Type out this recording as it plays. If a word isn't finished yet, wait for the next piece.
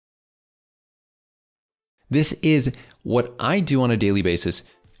This is what I do on a daily basis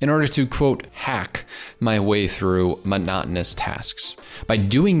in order to, quote, hack my way through monotonous tasks. By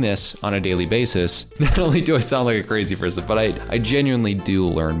doing this on a daily basis, not only do I sound like a crazy person, but I genuinely do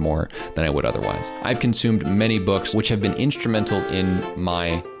learn more than I would otherwise. I've consumed many books which have been instrumental in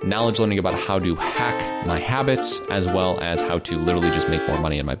my knowledge learning about how to hack my habits, as well as how to literally just make more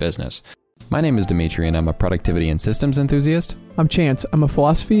money in my business. My name is Dimitri, and I'm a productivity and systems enthusiast. I'm Chance. I'm a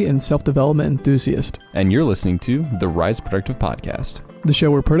philosophy and self-development enthusiast. And you're listening to the Rise Productive Podcast, the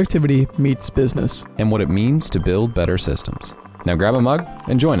show where productivity meets business and what it means to build better systems. Now grab a mug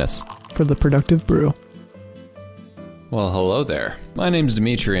and join us for the Productive Brew. Well, hello there. My name's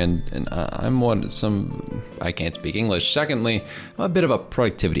Dimitri, and I'm I can't speak English. Secondly, I'm a bit of a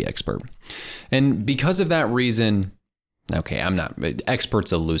productivity expert. And because of that reason, okay, I'm not,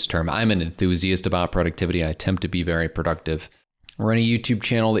 expert's a loose term. I'm an enthusiast about productivity. I attempt to be very productive. I run a YouTube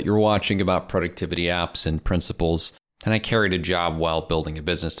channel that you're watching about productivity apps and principles, and I carried a job while building a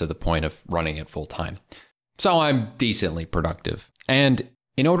business to the point of running it full time. So I'm decently productive. And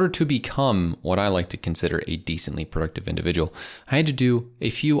in order to become what I like to consider a decently productive individual, I had to do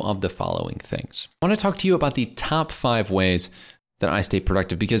a few of the following things. I want to talk to you about the top 5 ways that I stay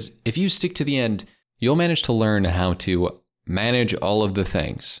productive, because if you stick to the end, you'll manage to learn how to manage all of the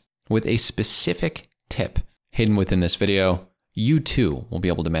things. With a specific tip hidden within this video, you too will be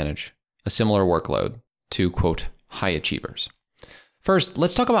able to manage a similar workload to, quote, high achievers. First,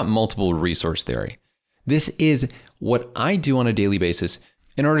 let's talk about multiple resource theory. This is what I do on a daily basis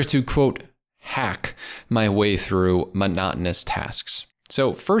in order to, quote, hack my way through monotonous tasks.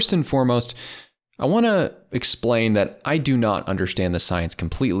 So first and foremost, I want to explain that I do not understand the science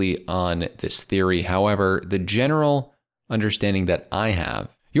completely on this theory. However, the general understanding that I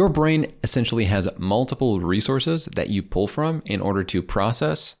have, your brain essentially has multiple resources that you pull from in order to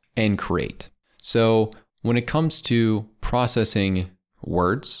process and create. So when it comes to processing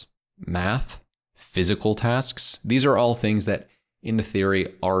words, math, physical tasks, these are all things that in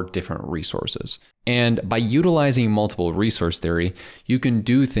theory are different resources. And by utilizing multiple resource theory, you can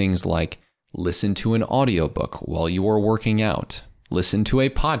do things like listen to an audiobook while you are working out, listen to a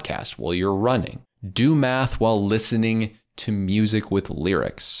podcast while you're running, do math while listening to music with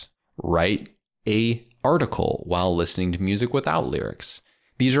lyrics, write an article while listening to music without lyrics.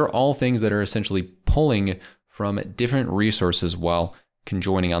 These are all things that are essentially pulling from different resources while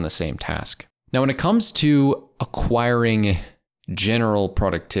conjoining on the same task. Now, when it comes to acquiring general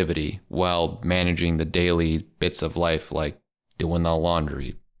productivity while managing the daily bits of life, like doing the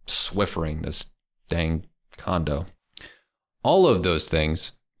laundry, Swiffering this dang condo, all of those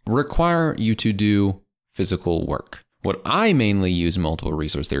things require you to do physical work. What I mainly use multiple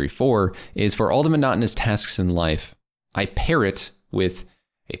resource theory for is for all the monotonous tasks in life, I pair it with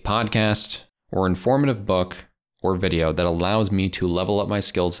a podcast or informative book or video that allows me to level up my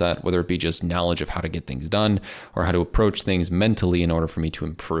skill set, whether it be just knowledge of how to get things done or how to approach things mentally in order for me to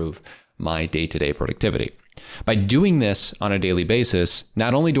improve my day-to-day productivity. By doing this on a daily basis,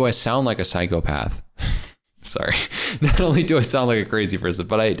 not only do I sound like a psychopath, not only do I sound like a crazy person,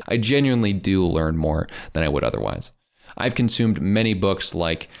 but I genuinely do learn more than I would otherwise. I've consumed many books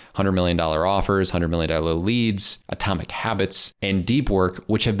like $100 Million Offers, $100 Million Leads, Atomic Habits, and Deep Work,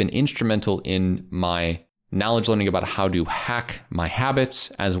 which have been instrumental in my knowledge learning about how to hack my habits,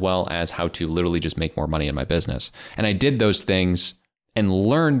 as well as how to literally just make more money in my business. And I did those things and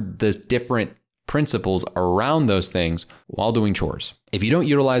learned the different principles around those things while doing chores. If you don't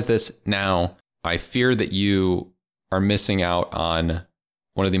utilize this now, I fear that you are missing out on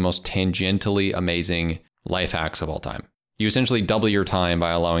one of the most tangentially amazing life hacks of all time. You essentially double your time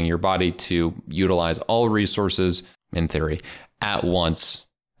by allowing your body to utilize all resources, in theory, at once.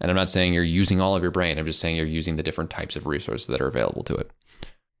 And I'm not saying you're using all of your brain. I'm just saying you're using the different types of resources that are available to it.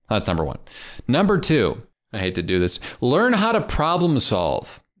 That's number 1. Number 2, I hate to do this, learn how to problem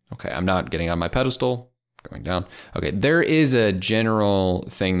solve. Okay, I'm not getting on my pedestal, going down. Okay, there is a general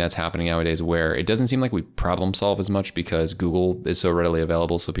thing that's happening nowadays where it doesn't seem like we problem solve as much because Google is so readily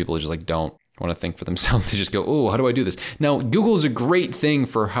available. So people just like don't want to think for themselves. They just go, oh, how do I do this? Now, Google is a great thing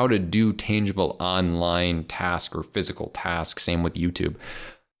for how to do tangible online tasks or physical tasks. Same with YouTube.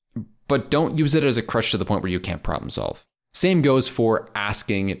 But don't use it as a crutch to the point where you can't problem solve. Same goes for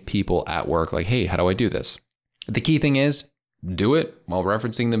asking people at work, like, hey, how do I do this? The key thing is do it while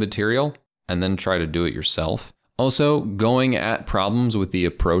referencing the material and then try to do it yourself. Also, going at problems with the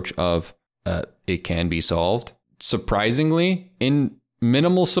approach of it can be solved. Surprisingly, in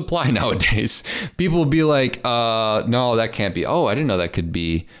minimal supply nowadays, people will be like, no, that can't be. Oh, I didn't know that could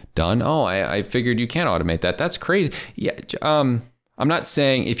be done. Oh, I figured you can't automate that. That's crazy. Yeah. I'm not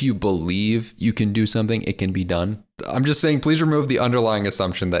saying if you believe you can do something, it can be done. I'm just saying, please remove the underlying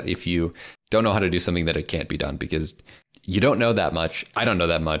assumption that if you don't know how to do something, that it can't be done, because you don't know that much. I don't know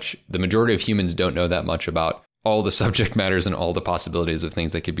that much. The majority of humans don't know that much about all the subject matters and all the possibilities of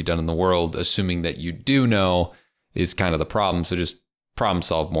things that could be done in the world. Assuming that you do know is kind of the problem. So just problem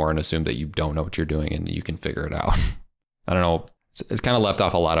solve more and assume that you don't know what you're doing and you can figure it out. I don't know. It's kind of left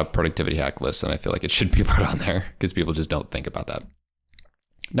off a lot of productivity hack lists, and I feel like it should be put on there because people just don't think about that.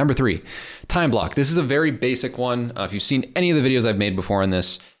 Number 3, time block. This is a very basic one. If you've seen any of the videos I've made before on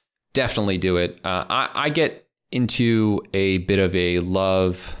this, definitely do it. I get into a bit of a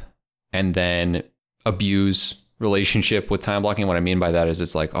love and then abuse relationship with time blocking. What I mean by that is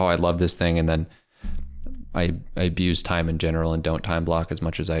it's like, oh, I love this thing, and then I abuse time in general and don't time block as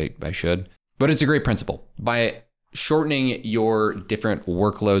much as I should. But it's a great principle. By shortening your different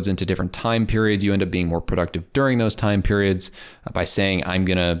workloads into different time periods, you end up being more productive during those time periods. By saying, I'm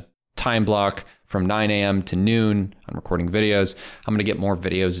going to time block from 9 a.m. to noon on recording videos, I'm going to get more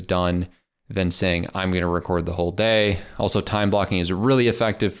videos done than saying, I'm going to record the whole day. Also, time blocking is really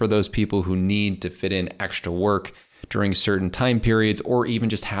effective for those people who need to fit in extra work during certain time periods, or even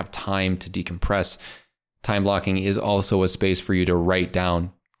just have time to decompress. Time blocking is also a space for you to write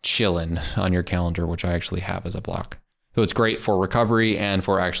down chillin' on your calendar, which I actually have as a block. So it's great for recovery and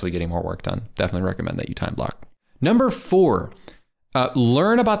for actually getting more work done. Definitely recommend that you time block. Number 4,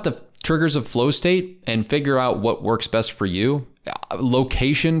 learn about the triggers of flow state and figure out what works best for you.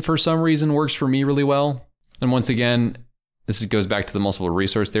 Location, for some reason, works for me really well. And once again, this goes back to the multiple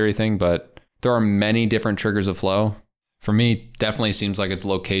resource theory thing, but there are many different triggers of flow. For me, definitely seems like it's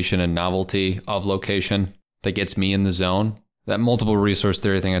location and novelty of location that gets me in the zone. That multiple resource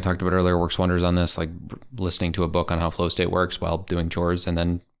theory thing I talked about earlier works wonders on this, like listening to a book on how flow state works while doing chores, and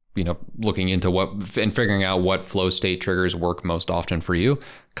then, looking into what and figuring out what flow state triggers work most often for you.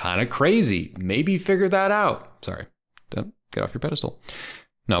 Kind of crazy. Maybe figure that out. Sorry, don't get off your pedestal.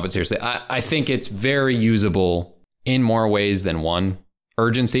 No, but seriously, I think it's very usable in more ways than one.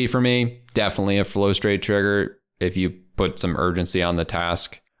 Urgency for me, definitely a flow state trigger. If you put some urgency on the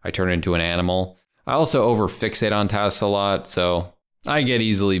task, I turn into an animal. I also over fixate on tasks a lot, so I get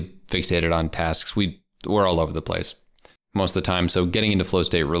easily fixated on tasks. We're all over the place most of the time, so getting into flow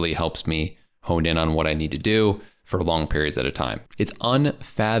state really helps me hone in on what I need to do for long periods at a time. It's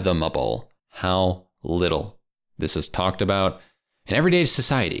unfathomable how little this is talked about in everyday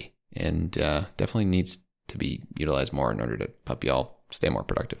society, and definitely needs to be utilized more in order to help you all stay more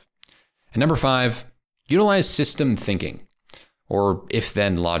productive. And number 5, utilize system thinking or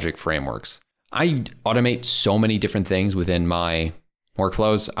if-then logic frameworks. I automate so many different things within my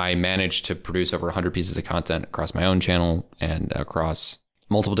workflows. I managed to produce over 100 pieces of content across my own channel and across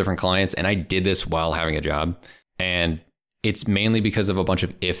multiple different clients. And I did this while having a job. And it's mainly because of a bunch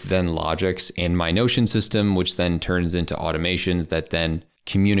of if-then logics in my Notion system, which then turns into automations that then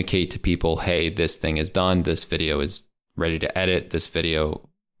communicate to people, hey, this thing is done. This video is ready to edit. This video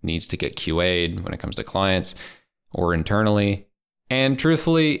needs to get QA'd when it comes to clients or internally. And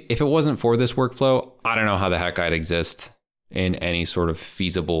truthfully, if it wasn't for this workflow, I don't know how the heck I'd exist in any sort of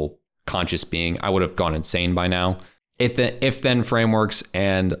feasible conscious being. I would have gone insane by now. If-then frameworks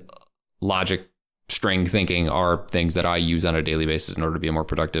and logic string thinking are things that I use on a daily basis in order to be more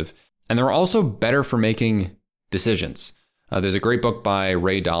productive. And they're also better for making decisions. There's a great book by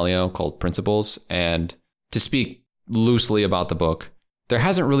Ray Dalio called Principles. And to speak loosely about the book, there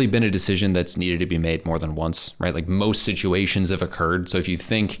hasn't really been a decision that's needed to be made more than once, right? Like most situations have occurred. So if you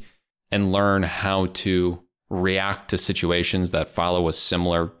think and learn how to react to situations that follow a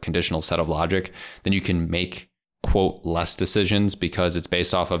similar conditional set of logic, then you can make, quote, less decisions because it's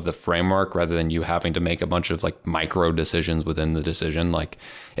based off of the framework rather than you having to make a bunch of like micro decisions within the decision. Like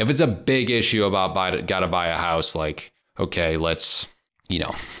if it's a big issue about gotta buy a house, like, okay, let's,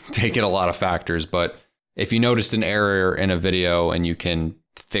 take it a lot of factors, but if you noticed an error in a video and you can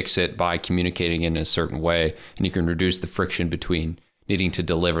fix it by communicating in a certain way, and you can reduce the friction between needing to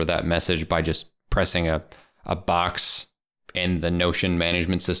deliver that message by just pressing a box in the Notion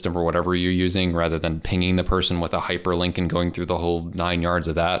management system or whatever you're using, rather than pinging the person with a hyperlink and going through the whole 9 yards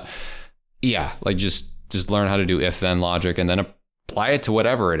of that. Yeah, like just learn how to do if-then logic and then apply it to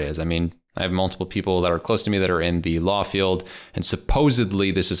whatever it is. I mean, I have multiple people that are close to me that are in the law field, and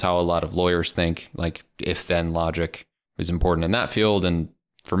supposedly this is how a lot of lawyers think, like if-then logic is important in that field. And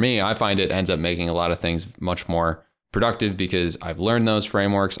for me, I find it ends up making a lot of things much more productive because I've learned those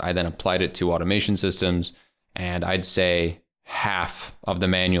frameworks. I then applied it to automation systems, and I'd say half of the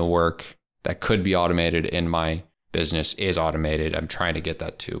manual work that could be automated in my business is automated. I'm trying to get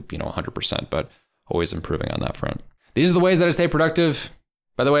that to, 100%, but always improving on that front. these are the ways that I stay productive.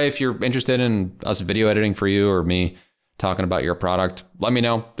 By the way, if you're interested in us video editing for you or me talking about your product, let me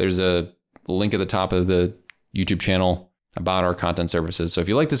know. There's a link at the top of the YouTube channel about our content services. So if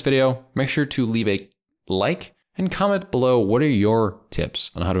you like this video, make sure to leave a like and comment below what are your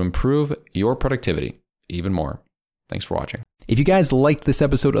tips on how to improve your productivity even more. Thanks for watching. If you guys liked this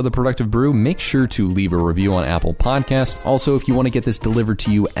episode of The Productive Brew, make sure to leave a review on Apple Podcasts. Also, if you want to get this delivered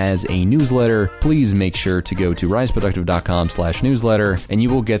to you as a newsletter, please make sure to go to riseproductive.com/newsletter and you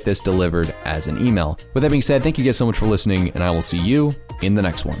will get this delivered as an email. With that being said, thank you guys so much for listening, and I will see you in the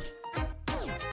next one.